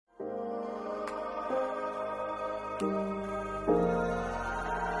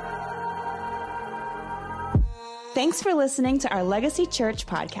Thanks for listening to our Legacy Church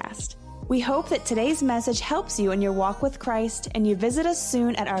podcast. We hope that today's message helps you in your walk with Christ and you visit us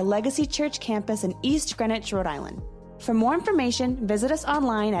soon at our Legacy Church campus in East Greenwich, Rhode Island. For more information, visit us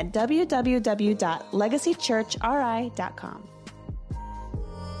online at www.legacychurchri.com.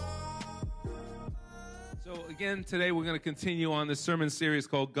 So again, today we're going to continue on this sermon series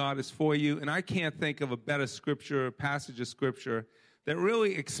called God is For You, and I can't think of a better passage of scripture that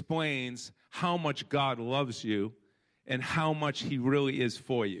really explains how much God loves you and how much he really is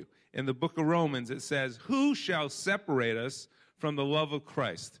for you. In the book of Romans, it says, "Who shall separate us from the love of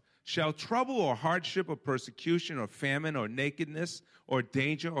Christ? Shall trouble or hardship or persecution or famine or nakedness or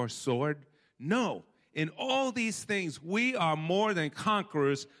danger or sword? No. In all these things, we are more than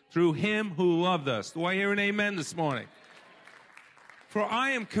conquerors through him who loved us." Do I hear an amen this morning? "For I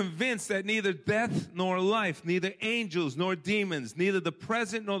am convinced that neither death nor life, neither angels nor demons, neither the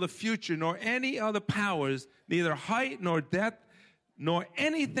present nor the future, nor any other powers, neither height nor depth, nor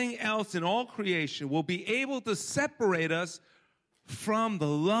anything else in all creation will be able to separate us from the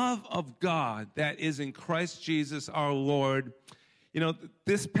love of God that is in Christ Jesus our Lord." You know,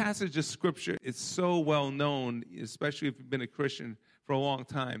 this passage of Scripture is so well known, especially if you've been a Christian for a long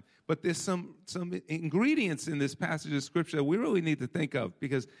time. But there's some ingredients in this passage of Scripture that we really need to think of,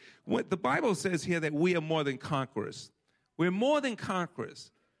 because what the Bible says here that we are more than conquerors. We're more than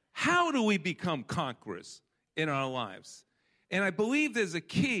conquerors. How do we become conquerors in our lives? And I believe there's a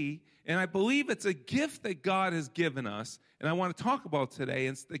key, and I believe it's a gift that God has given us, and I want to talk about today.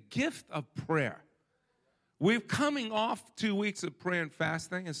 It's the gift of prayer. We're coming off 2 weeks of prayer and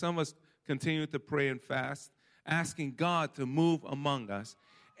fasting, and some of us continue to pray and fast, asking God to move among us.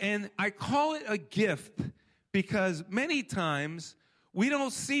 And I call it a gift because many times we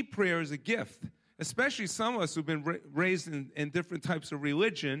don't see prayer as a gift, especially some of us who've been raised in different types of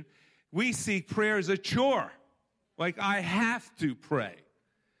religion. We see prayer as a chore, like I have to pray.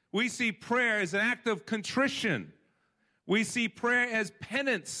 We see prayer as an act of contrition. We see prayer as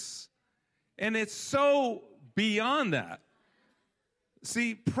penance, and it's so beyond that.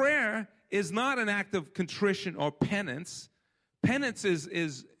 See, prayer is not an act of contrition or penance. Penance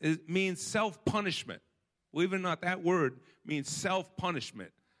means self-punishment. Believe it or not, that word means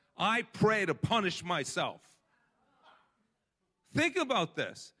self-punishment. I pray to punish myself. Think about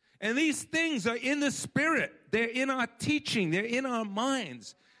this. And these things are in the Spirit. They're in our teaching. They're in our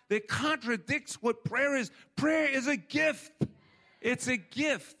minds. They contradicts what prayer is. Prayer is a gift. It's a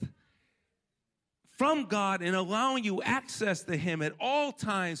gift from God in allowing you access to him at all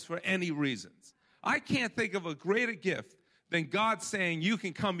times for any reasons. I can't think of a greater gift than God saying you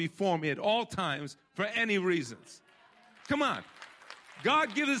can come before me at all times for any reasons. Come on.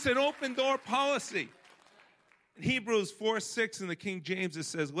 God gives us an open door policy. In Hebrews 4:6 in the King James, it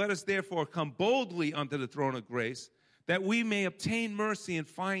says, "Let us therefore come boldly unto the throne of grace, that we may obtain mercy and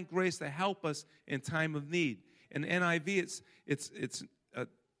find grace to help us in time of need." In NIV, it's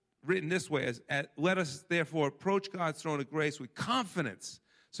written this way, as "Let us therefore approach God's throne of grace with confidence,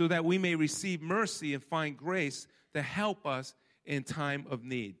 so that we may receive mercy and find grace to help us in time of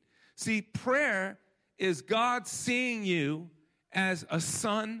need." See, prayer is God seeing you as a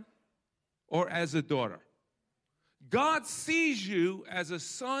son or as a daughter. God sees you as a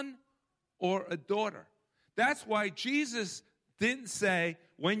son or a daughter. That's why Jesus didn't say,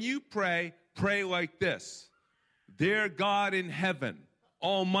 when you pray, pray like this: "Dear God in heaven,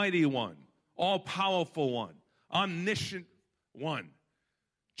 Almighty One, all-powerful One, omniscient One."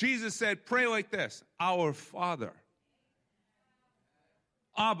 Jesus said, pray like this: "Our Father,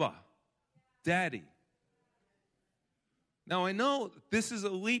 Abba, Daddy." Now, I know this is a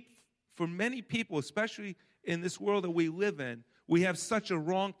leap for many people, especially in this world that we live in. We have such a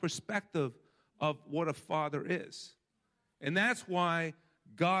wrong perspective of what a father is. And that's why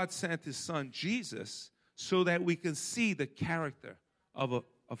God sent his son, Jesus, so that we can see the character of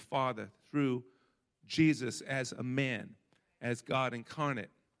a father through Jesus as a man, as God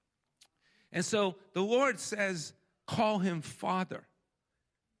incarnate. And so the Lord says, call him Father.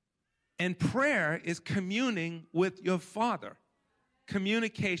 And prayer is communing with your Father,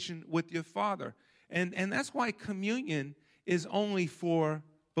 communication with your Father. And that's why communion is only for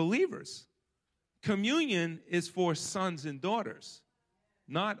believers. Communion is for sons and daughters,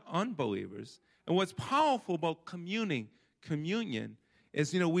 not unbelievers. And what's powerful about communion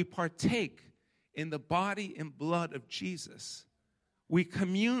is, we partake in the body and blood of Jesus. We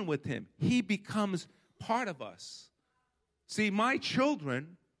commune with him. He becomes part of us. See, my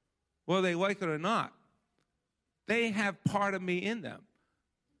children, whether they like it or not, they have part of me in them.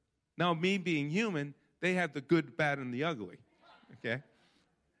 Now, me being human, they have the good, bad, and the ugly, okay?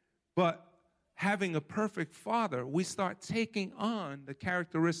 But having a perfect Father, we start taking on the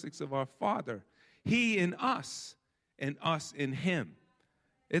characteristics of our Father. He in us and us in Him.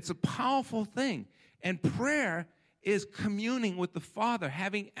 It's a powerful thing. And prayer is communing with the Father,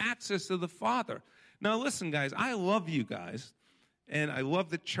 having access to the Father. Now listen, guys, I love you guys, and I love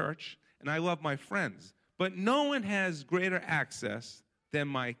the church, and I love my friends. But no one has greater access than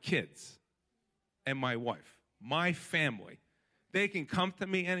my kids and my wife, my family. They can come to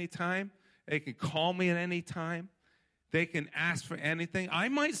me anytime. They can call me at any time. They can ask for anything. I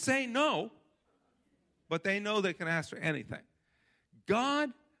might say no, but they know they can ask for anything. God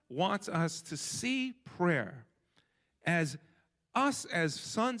wants us to see prayer as us as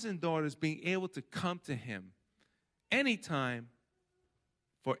sons and daughters being able to come to Him anytime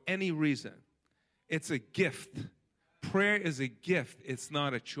for any reason. It's a gift. Prayer is a gift. It's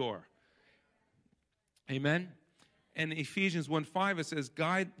not a chore. Amen? And in Ephesians 1:5, it says,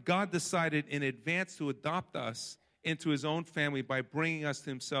 God decided in advance to adopt us into His own family by bringing us to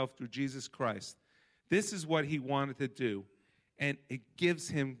Himself through Jesus Christ. This is what He wanted to do, and it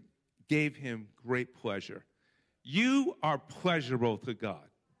gave Him great pleasure. You are pleasurable to God.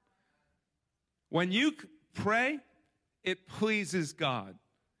 When you pray, it pleases God.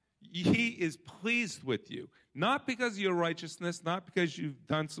 He is pleased with you. Not because of your righteousness, not because you've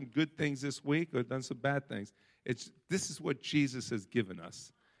done some good things this week or done some bad things. This is what Jesus has given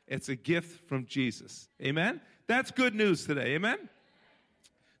us. It's a gift from Jesus. Amen? That's good news today. Amen?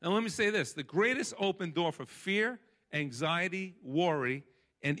 Now let me say this. The greatest open door for fear, anxiety, worry,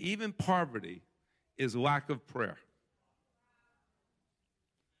 and even poverty is lack of prayer.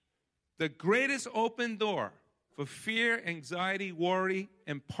 The greatest open door for fear, anxiety, worry,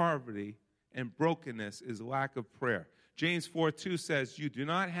 and poverty and brokenness is lack of prayer. James 4:2 says, you do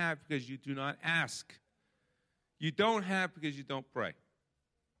not have because you do not ask. You don't have because you don't pray.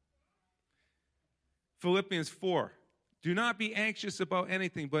 Philippians 4, do not be anxious about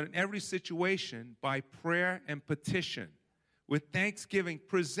anything, but in every situation, by prayer and petition, with thanksgiving,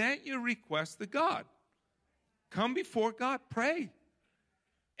 present your requests to God. Come before God, pray.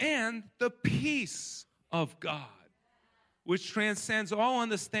 And the peace of God, which transcends all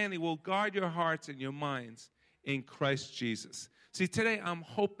understanding, will guard your hearts and your minds in Christ Jesus. See, today I'm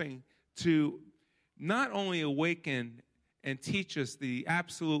hoping to not only awaken and teach us the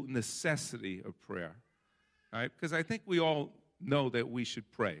absolute necessity of prayer, all right? Because I think we all know that we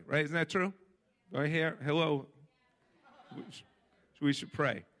should pray, right? Isn't that true? Right here, hello. We should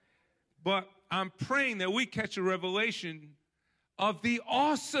pray. But I'm praying that we catch a revelation of the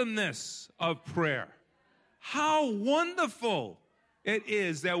awesomeness of prayer. How wonderful it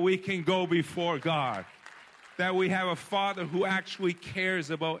is that we can go before God, that we have a Father who actually cares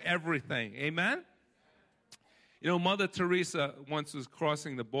about everything. Amen? You know, Mother Teresa once was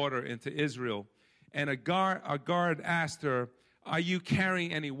crossing the border into Israel, and a guard asked her, are you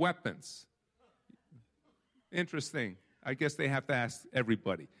carrying any weapons? Interesting. I guess they have to ask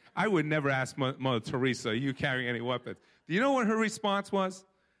everybody. I would never ask Mother Teresa, are you carrying any weapons? Do you know what her response was?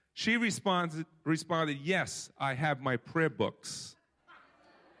 She responded, yes, I have my prayer books.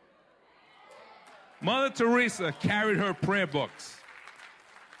 Mother Teresa carried her prayer books.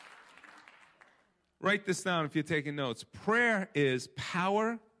 Write this down if you're taking notes. Prayer is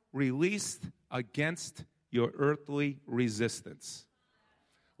power released against your earthly resistance.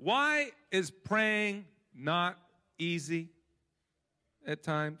 Why is praying not easy at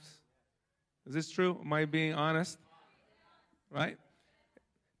times? Is this true? Am I being honest? Right?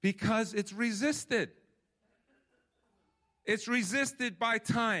 Because it's resisted. It's resisted by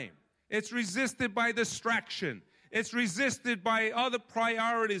time. It's resisted by distraction. It's resisted by other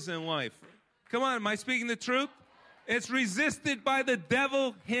priorities in life. Come on, am I speaking the truth? It's resisted by the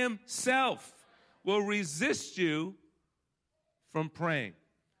devil himself. Will resist you from praying.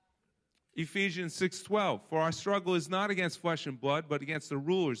 Ephesians 6:12, for our struggle is not against flesh and blood, but against the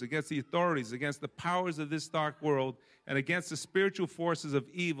rulers, against the authorities, against the powers of this dark world, and against the spiritual forces of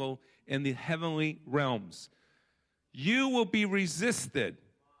evil in the heavenly realms. You will be resisted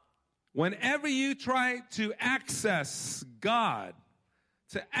whenever you try to access God,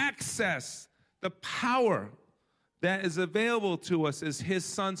 to access the power that is available to us as His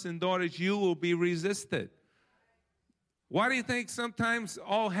sons and daughters. You will be resisted. Why do you think sometimes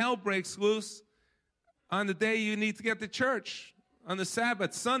all hell breaks loose on the day you need to get to church, on the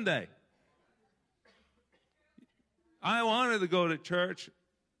Sabbath, Sunday? I wanted to go to church.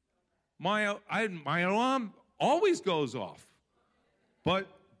 My alarm always goes off, but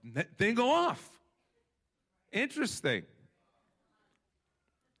didn't go off. Interesting.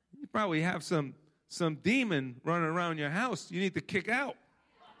 You probably have some demon running around your house you need to kick out.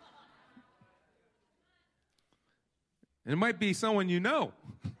 And it might be someone you know.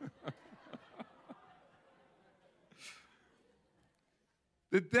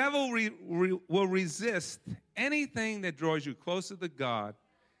 The devil will resist anything that draws you closer to God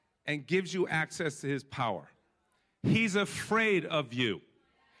and gives you access to his power. He's afraid of you.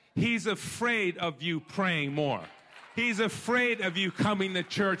 He's afraid of you praying more. He's afraid of you coming to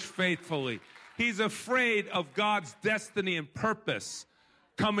church faithfully. He's afraid of God's destiny and purpose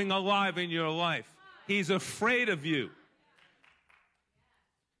coming alive in your life. He's afraid of you.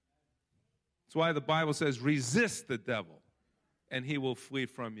 That's why the Bible says, resist the devil, and he will flee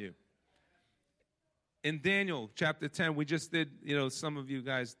from you. In Daniel chapter 10, we just did, some of you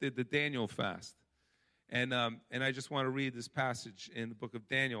guys did the Daniel fast. And I just want to read this passage in the book of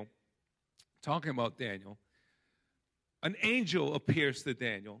Daniel, talking about Daniel. An angel appears to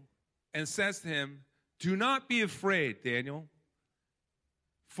Daniel and says to him, do not be afraid, Daniel,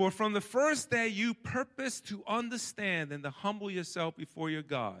 for from the first day you purposed to understand and to humble yourself before your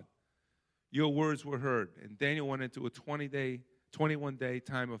God, your words were heard. And Daniel went into a 21-day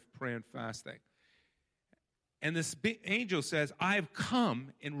time of prayer and fasting. And this angel says, I've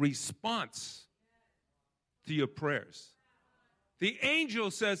come in response to your prayers. The angel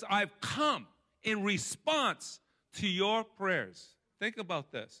says, I've come in response to your prayers. Think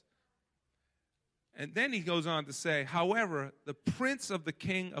about this. And then he goes on to say, however, the prince of the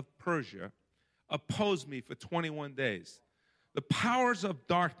king of Persia opposed me for 21 days. The powers of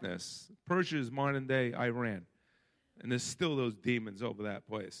darkness, Persia is modern day Iran, and there's still those demons over that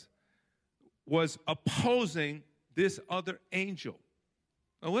place, was opposing this other angel.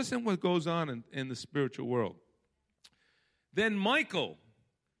 Now listen what goes on in the spiritual world. Then Michael,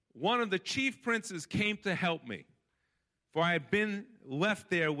 one of the chief princes, came to help me, for I had been left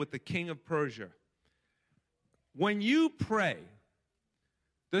there with the king of Persia. When you pray,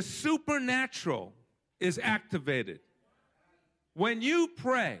 the supernatural is activated. When you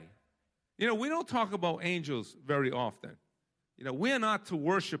pray, we don't talk about angels very often. We are not to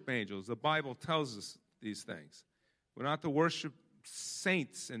worship angels. The Bible tells us these things. We're not to worship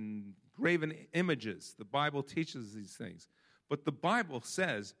saints and graven images. The Bible teaches these things. But the Bible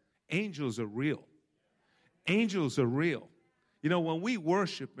says angels are real. Angels are real. When we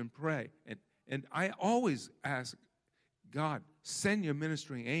worship and pray, and I always ask God, send your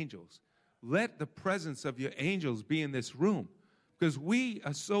ministering angels. Let the presence of your angels be in this room. Because we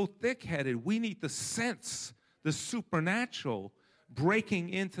are so thick-headed, we need to sense the supernatural breaking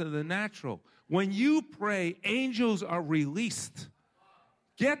into the natural. When you pray, angels are released.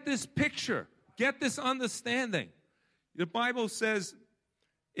 Get this picture. Get this understanding. The Bible says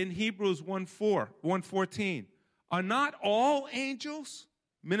in Hebrews 1:14, are not all angels,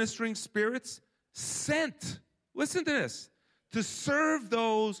 ministering spirits, sent, listen to this, to serve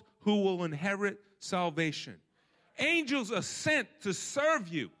those who will inherit salvation? Angels are sent to serve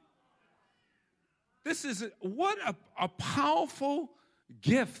you. This is what a powerful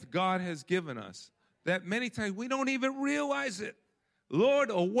gift God has given us that many times we don't even realize it. Lord,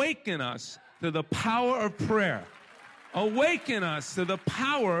 awaken us to the power of prayer. Awaken us to the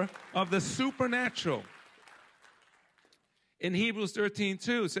power of the supernatural. In Hebrews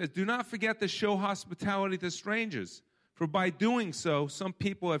 13:2, it says, do not forget to show hospitality to strangers, for by doing so, some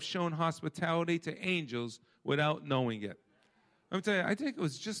people have shown hospitality to angels without knowing it. Let me tell you, I think it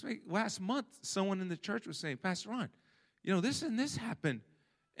was just last month, someone in the church was saying, Pastor Ron, this and this happened,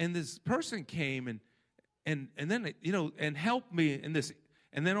 and this person came and then, and helped me in this,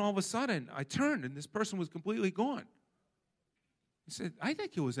 and then all of a sudden, I turned, and this person was completely gone. He said, I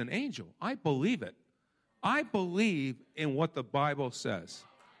think it was an angel. I believe it. I believe in what the Bible says.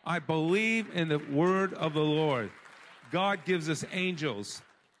 I believe in the word of the Lord. God gives us angels.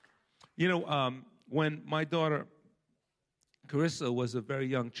 When my daughter, Carissa, was a very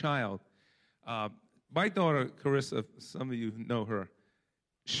young child, my daughter, Carissa, some of you know her,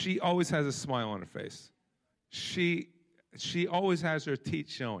 she always has a smile on her face. She always has her teeth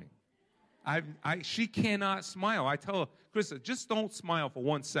showing. She cannot smile. I tell her, Carissa, just don't smile for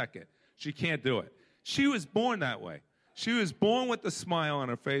 1 second. She can't do it. She was born that way. She was born with a smile on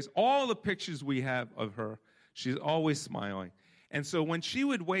her face. All the pictures we have of her, she's always smiling. And so when she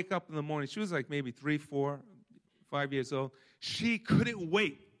would wake up in the morning, she was like maybe 3, 4, 5 years old. She couldn't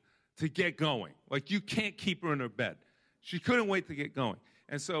wait to get going. Like, you can't keep her in her bed. She couldn't wait to get going.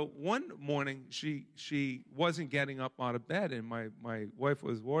 And so one morning, she wasn't getting up out of bed, and my wife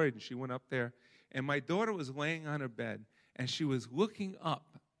was worried, and she went up there. And my daughter was laying on her bed, and she was looking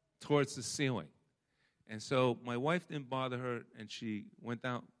up towards the ceiling. And so my wife didn't bother her, and she went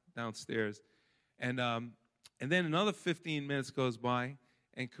downstairs. And then another 15 minutes goes by,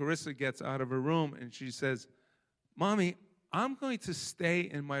 and Carissa gets out of her room, and she says, Mommy, I'm going to stay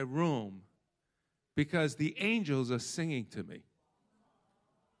in my room because the angels are singing to me.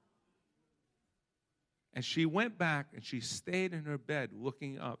 And she went back and she stayed in her bed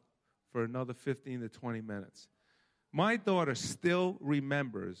looking up for another 15 to 20 minutes. My daughter still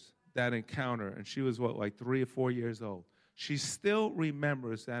remembers that encounter, and she was, like 3 or 4 years old. She still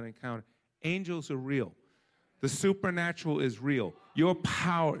remembers that encounter. Angels are real. The supernatural is real. Your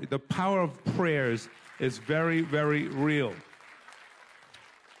power, the power of prayers is very, very real.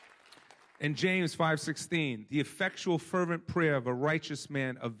 In James 5:16, the effectual fervent prayer of a righteous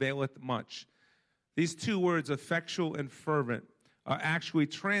man availeth much. These two words, effectual and fervent, are actually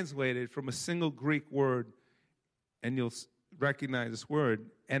translated from a single Greek word, and you'll recognize this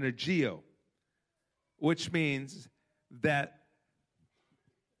word, energio, which means that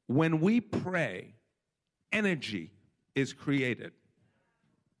when we pray, energy is created.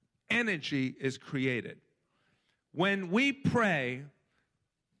 Energy is created. When we pray,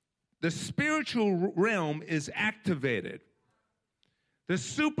 the spiritual realm is activated. The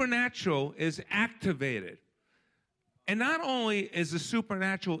supernatural is activated. And not only is the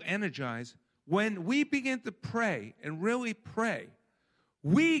supernatural energized, when we begin to pray and really pray,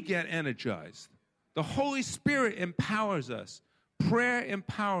 we get energized. The Holy Spirit empowers us. Prayer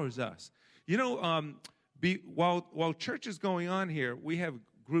empowers us. You know, while church is going on here, we have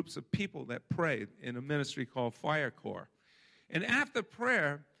groups of people that pray in a ministry called Fire Corps. And after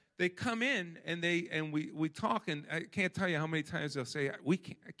prayer, they come in and we talk, and I can't tell you how many times they'll say,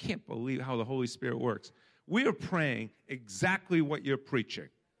 I can't believe how the Holy Spirit works. We are praying exactly what you're preaching.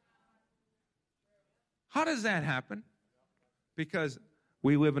 How does that happen? Because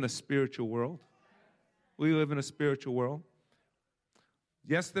we live in a spiritual world. We live in a spiritual world.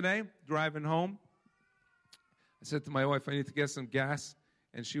 Yesterday, driving home, I said to my wife, I need to get some gas.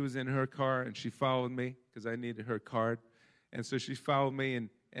 And she was in her car, and she followed me because I needed her card. And so she followed me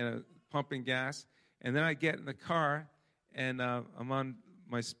and pumping gas. And then I get in the car, and I'm on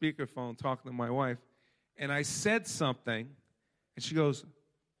my speakerphone talking to my wife. And I said something, and she goes,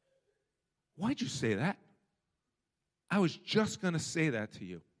 why'd you say that? I was just going to say that to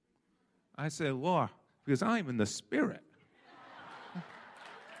you. I said, Lord, because I'm in the Spirit.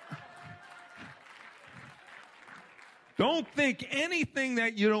 Don't think anything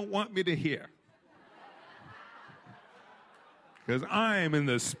that you don't want me to hear. Because I am in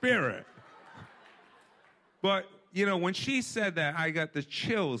the Spirit. But, you know, when she said that, I got the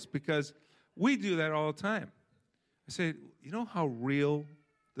chills because we do that all the time. I said, you know how real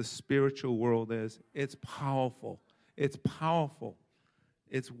the spiritual world is? It's powerful. It's powerful.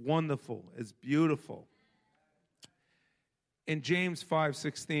 It's wonderful. It's beautiful. In James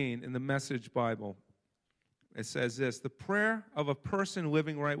 5:16, in the Message Bible, it says this: the prayer of a person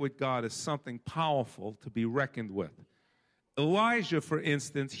living right with God is something powerful to be reckoned with. Elijah, for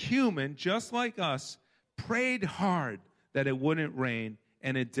instance, human, just like us, prayed hard that it wouldn't rain,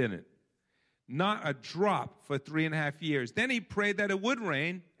 and it didn't. Not a drop for 3.5 years. Then he prayed that it would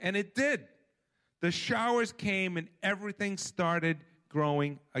rain, and it did. The showers came, and everything started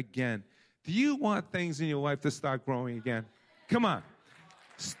growing again. Do you want things in your life to start growing again? Come on.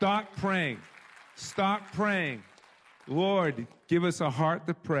 Start praying. Stop praying. Lord, give us a heart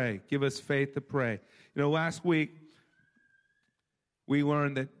to pray. Give us faith to pray. You know, last week, we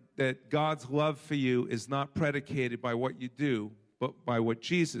learned that God's love for you is not predicated by what you do, but by what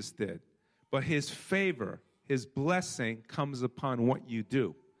Jesus did. But his favor, his blessing comes upon what you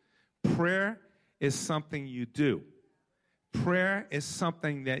do. Prayer is something you do. Prayer is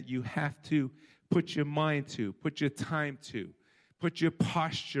something that you have to put your mind to, put your time to, put your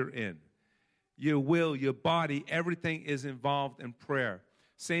posture in. Your will, your body, everything is involved in prayer.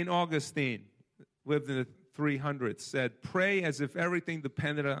 St. Augustine, lived in the 300s, said, pray as if everything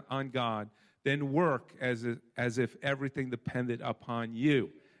depended on God, then work as if everything depended upon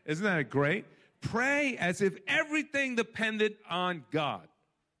you. Isn't that great? Pray as if everything depended on God,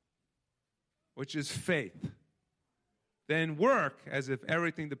 which is faith. Then work as if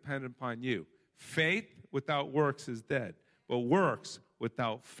everything depended upon you. Faith without works is dead, but works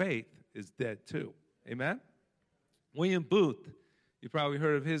without faith is dead too. Amen? William Booth, you probably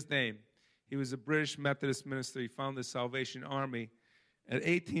heard of his name. He was a British Methodist minister. He founded the Salvation Army. In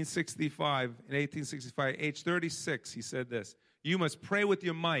 1865, age 36, he said this: you must pray with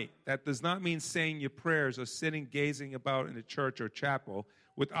your might. That does not mean saying your prayers or sitting gazing about in a church or chapel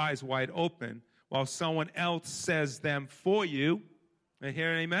with eyes wide open while someone else says them for you. I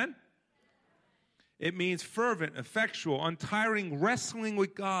hear an amen? It means fervent, effectual, untiring wrestling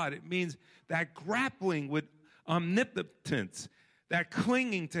with God. It means that grappling with omnipotence, that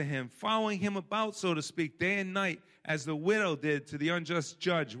clinging to him, following him about, so to speak, day and night, as the widow did to the unjust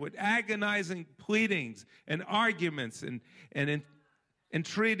judge, with agonizing pleadings and arguments and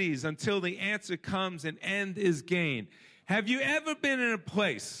entreaties until the answer comes and end is gained. Have you ever been in a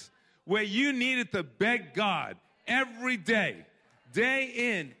place where you needed to beg God every day, day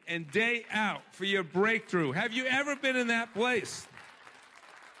in and day out, for your breakthrough? Have you ever been in that place?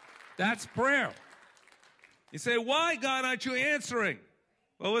 That's prayer. You say, why, God, aren't you answering?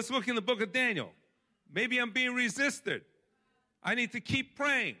 Well, let's look in the book of Daniel. Maybe I'm being resisted. I need to keep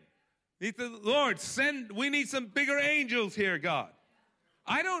praying. Lord, we need some bigger angels here, God.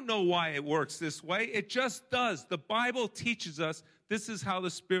 I don't know why it works this way. It just does. The Bible teaches us this is how the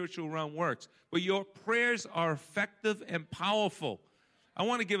spiritual realm works. But your prayers are effective and powerful. I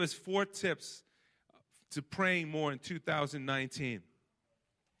want to give us 4 tips to praying more in 2019.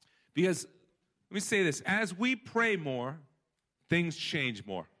 Because, let me say this, as we pray more, things change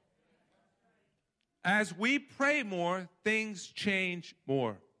more. As we pray more, things change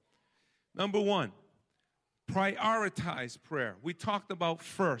more. Number 1, prioritize prayer. We talked about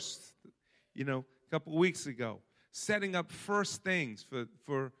first, a couple weeks ago, setting up first things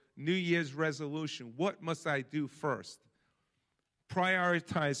for New Year's resolution. What must I do first?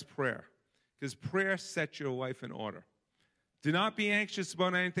 Prioritize prayer, because prayer sets your life in order. Do not be anxious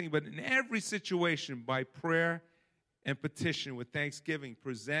about anything, but in every situation, by prayer and petition with thanksgiving,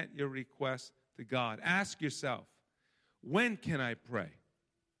 present your requests to God. Ask yourself, when can I pray?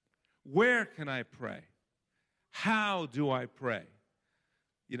 Where can I pray? How do I pray?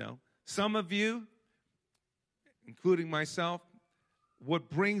 Some of you, including myself, what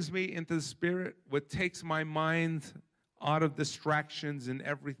brings me into the Spirit, what takes my mind out of distractions and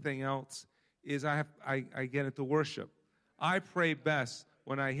everything else, is I get into worship. I pray best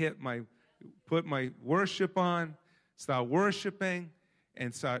when I put my worship on, start worshiping,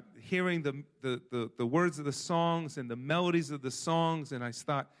 and start hearing the words of the songs and the melodies of the songs, and I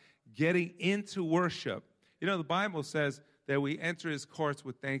start getting into worship. The Bible says that we enter his courts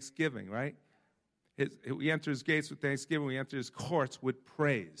with thanksgiving, right? We enter his gates with thanksgiving. We enter his courts with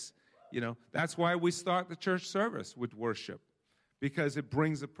praise. That's why we start the church service with worship, because it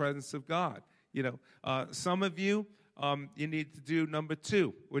brings the presence of God. Some of you, you need to do number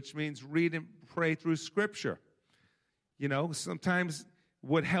 2, which means read and pray through Scripture. Sometimes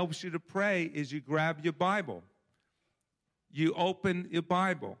what helps you to pray is you grab your Bible. You open your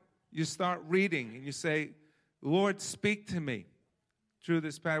Bible. You start reading, and you say, Lord, speak to me through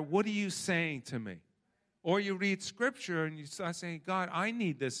this passage. What are you saying to me? Or you read Scripture, and you start saying, God, I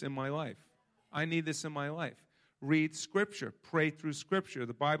need this in my life. I need this in my life. Read Scripture. Pray through Scripture.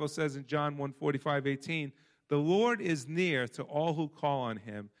 The Bible says in John 1:45-18, the Lord is near to all who call on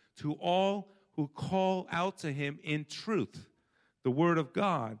him, to all who call out to him in truth. The Word of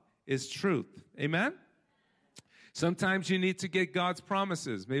God is truth. Amen? Sometimes you need to get God's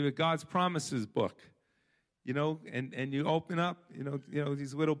promises, maybe God's promises book, and you open up,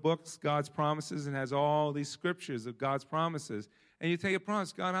 these little books, God's promises, and has all these scriptures of God's promises. And you take a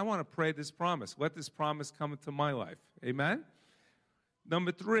promise, God, I want to pray this promise. Let this promise come into my life. Amen?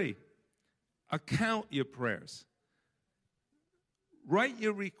 Number 3, account your prayers. Write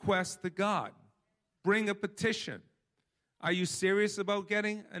your request to God. Bring a petition. Are you serious about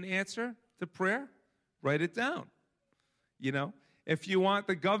getting an answer to prayer? Write it down. If you want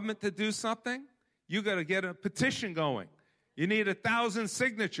the government to do something, you got to get a petition going. You need 1,000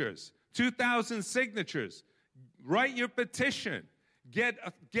 signatures, 2,000 signatures. Write your petition.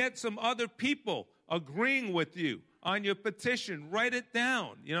 Get some other people agreeing with you on your petition. Write it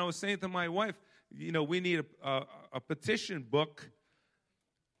down. I was saying to my wife, we need a petition book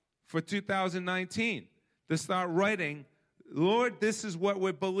for 2019 to start writing, Lord, this is what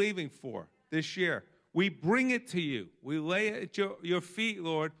we're believing for this year. We bring it to you. We lay it at your feet,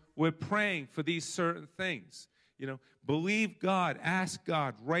 Lord. We're praying for these certain things. Believe God, ask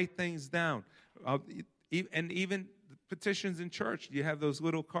God, write things down. And even petitions in church, you have those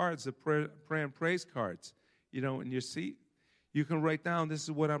little cards, the prayer and praise cards, in your seat. You can write down, this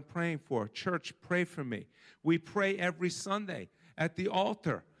is what I'm praying for. Church, pray for me. We pray every Sunday at the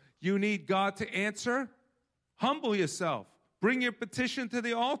altar. You need God to answer? Humble yourself. Bring your petition to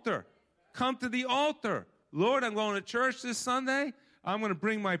the altar. Come to the altar. Lord, I'm going to church this Sunday. I'm going to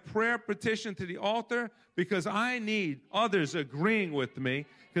bring my prayer petition to the altar because I need others agreeing with me,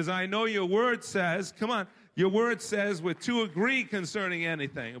 because I know your word says, come on, your word says we're to agree concerning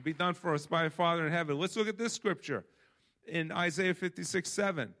anything. It'll be done for us by our Father in heaven. Let's look at this scripture in Isaiah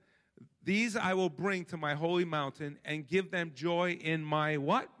 56:7. These I will bring to my holy mountain and give them joy in my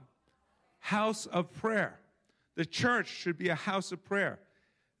what? House of prayer. The church should be a house of prayer.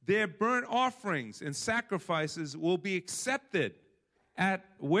 Their burnt offerings and sacrifices will be accepted at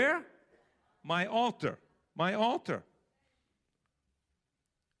where? My altar. My altar.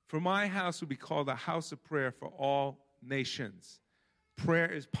 For my house will be called a house of prayer for all nations.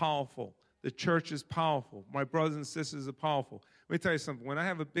 Prayer is powerful. The church is powerful. My brothers and sisters are powerful. Let me tell you something. When I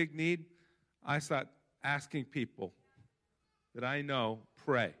have a big need, I start asking people that I know,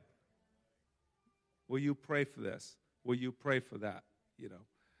 pray. Will you pray for this? Will you pray for that? You know.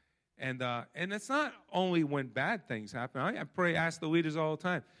 And it's not only when bad things happen. I ask the leaders all the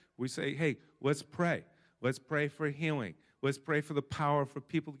time. We say, hey, let's pray. Let's pray for healing. Let's pray for the power for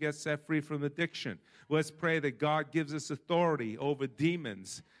people to get set free from addiction. Let's pray that God gives us authority over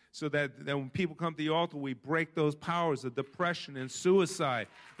demons so that when people come to the altar, we break those powers of depression and suicide.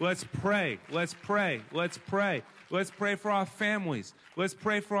 Let's pray. Let's pray. Let's pray. Let's pray for our families. Let's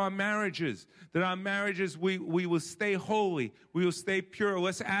pray for our marriages, that our marriages, we will stay holy. We will stay pure.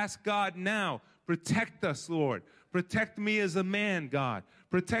 Let's ask God now, protect us, Lord. Protect me as a man, God.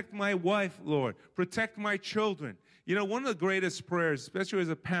 Protect my wife, Lord. Protect my children. You know, one of the greatest prayers, especially as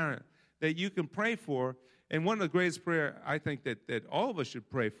a parent, that you can pray for, and one of the greatest prayers I think that all of us should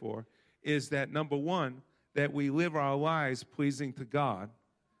pray for, is that, number one, that we live our lives pleasing to God,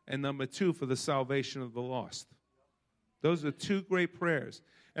 and number two, for the salvation of the lost. Those are two great prayers.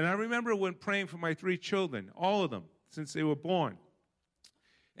 And I remember when praying for my 3 children, all of them, since they were born.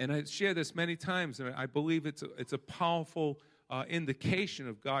 And I share this many times, and I believe it's a powerful indication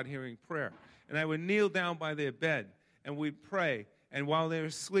of God hearing prayer. And I would kneel down by their bed, and we'd pray. And while they were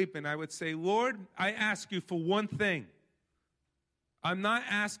sleeping, I would say, Lord, I ask you for one thing. I'm not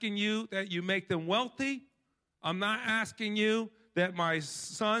asking you that you make them wealthy. I'm not asking you that my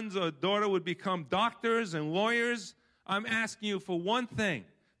sons or daughter would become doctors and lawyers. I'm asking you for one thing,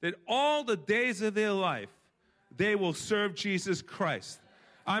 that all the days of their life, they will serve Jesus Christ.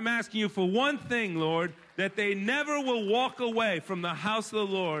 I'm asking you for one thing, Lord, that they never will walk away from the house of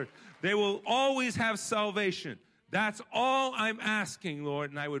the Lord. They will always have salvation. That's all I'm asking,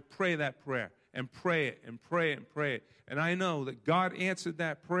 Lord. And I would pray that prayer and pray it and pray it and pray it. And I know that God answered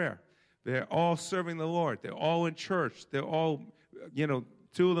that prayer. They're all serving the Lord. They're all in church. They're all,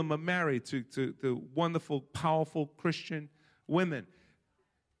 2 of them are married to wonderful, powerful Christian women.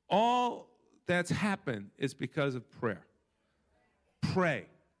 All that's happened is because of prayer. Pray,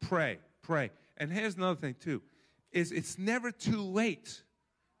 pray, pray. And here's another thing, too, is it's never too late.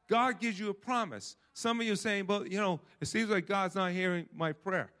 God gives you a promise. Some of you are saying, but, it seems like God's not hearing my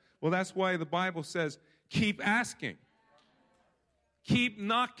prayer. Well, that's why the Bible says, keep asking. Keep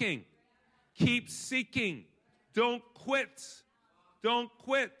knocking. Keep seeking. Don't quit. Don't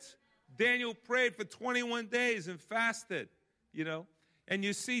quit. Daniel prayed for 21 days and fasted, And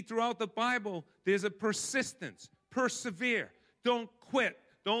you see throughout the Bible, there's a persistence. Persevere. Don't quit.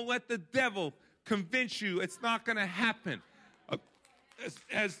 Don't let the devil convince you it's not going to happen.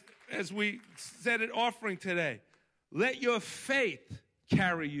 As we said at offering today, let your faith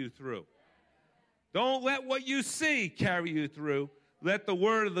carry you through. Don't let what you see carry you through. Let the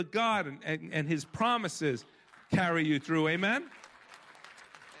word of the God and his promises carry you through. Amen?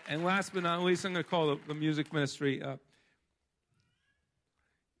 And last but not least, I'm going to call the music ministry up.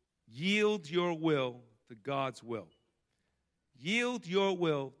 Yield your will to God's will. Yield your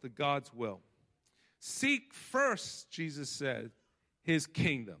will to God's will. Seek first, Jesus said, his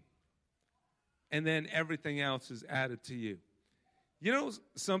kingdom. And then everything else is added to you.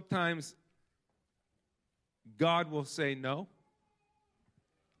 Sometimes God will say no.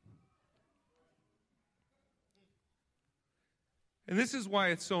 And this is why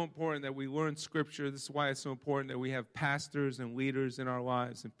it's so important that we learn Scripture. This is why it's so important that we have pastors and leaders in our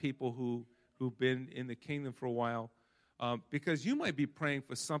lives and people who've been in the kingdom for a while. Because you might be praying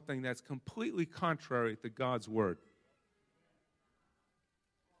for something that's completely contrary to God's word.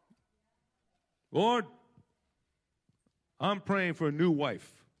 Lord, I'm praying for a new wife.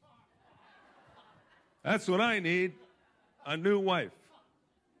 That's what I need, a new wife.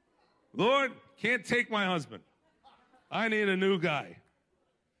 Lord, can't take my husband. I need a new guy.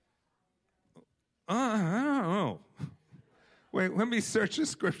 I don't know. Wait, let me search the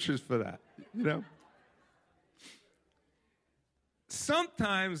scriptures for that,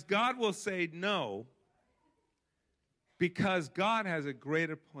 Sometimes God will say no because God has a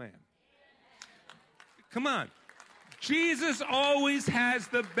greater plan. Come on. Jesus always has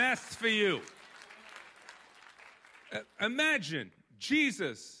the best for you. Imagine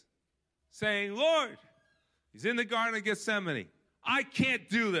Jesus saying, Lord, he's in the Garden of Gethsemane. I can't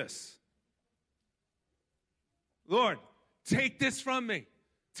do this. Lord, take this from me.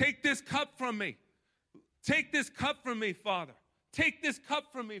 Take this cup from me. Take this cup from me, Father. Take this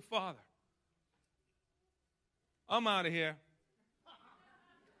cup from me, Father. I'm out of here.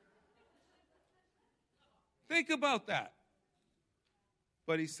 Think about that.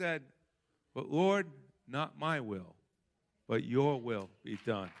 But he said, but Lord, not my will, but your will be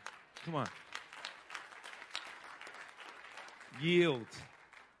done. Come on. Yield.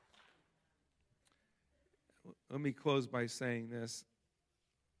 Let me close by saying this,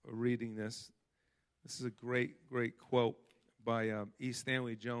 or reading this. This is a great, great quote by E.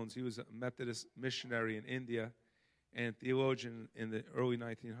 Stanley Jones. He was a Methodist missionary in India and theologian in the early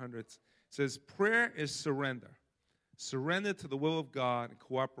 1900s. It says, prayer is surrender. Surrender to the will of God in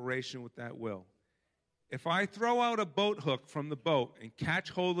cooperation with that will. If I throw out a boat hook from the boat and catch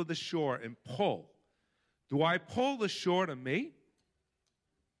hold of the shore and pull, do I pull the shore to me?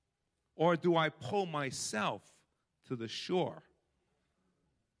 Or do I pull myself to the shore?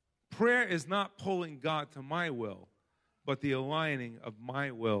 Prayer is not pulling God to my will, but the aligning of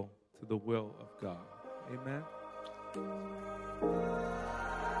my will to the will of God. Amen?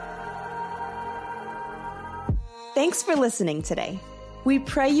 Thanks for listening today. We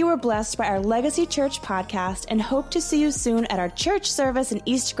pray you were blessed by our Legacy Church podcast and hope to see you soon at our church service in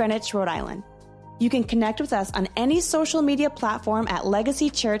East Greenwich, Rhode Island. You can connect with us on any social media platform at Legacy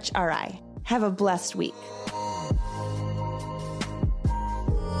Church RI. Have a blessed week.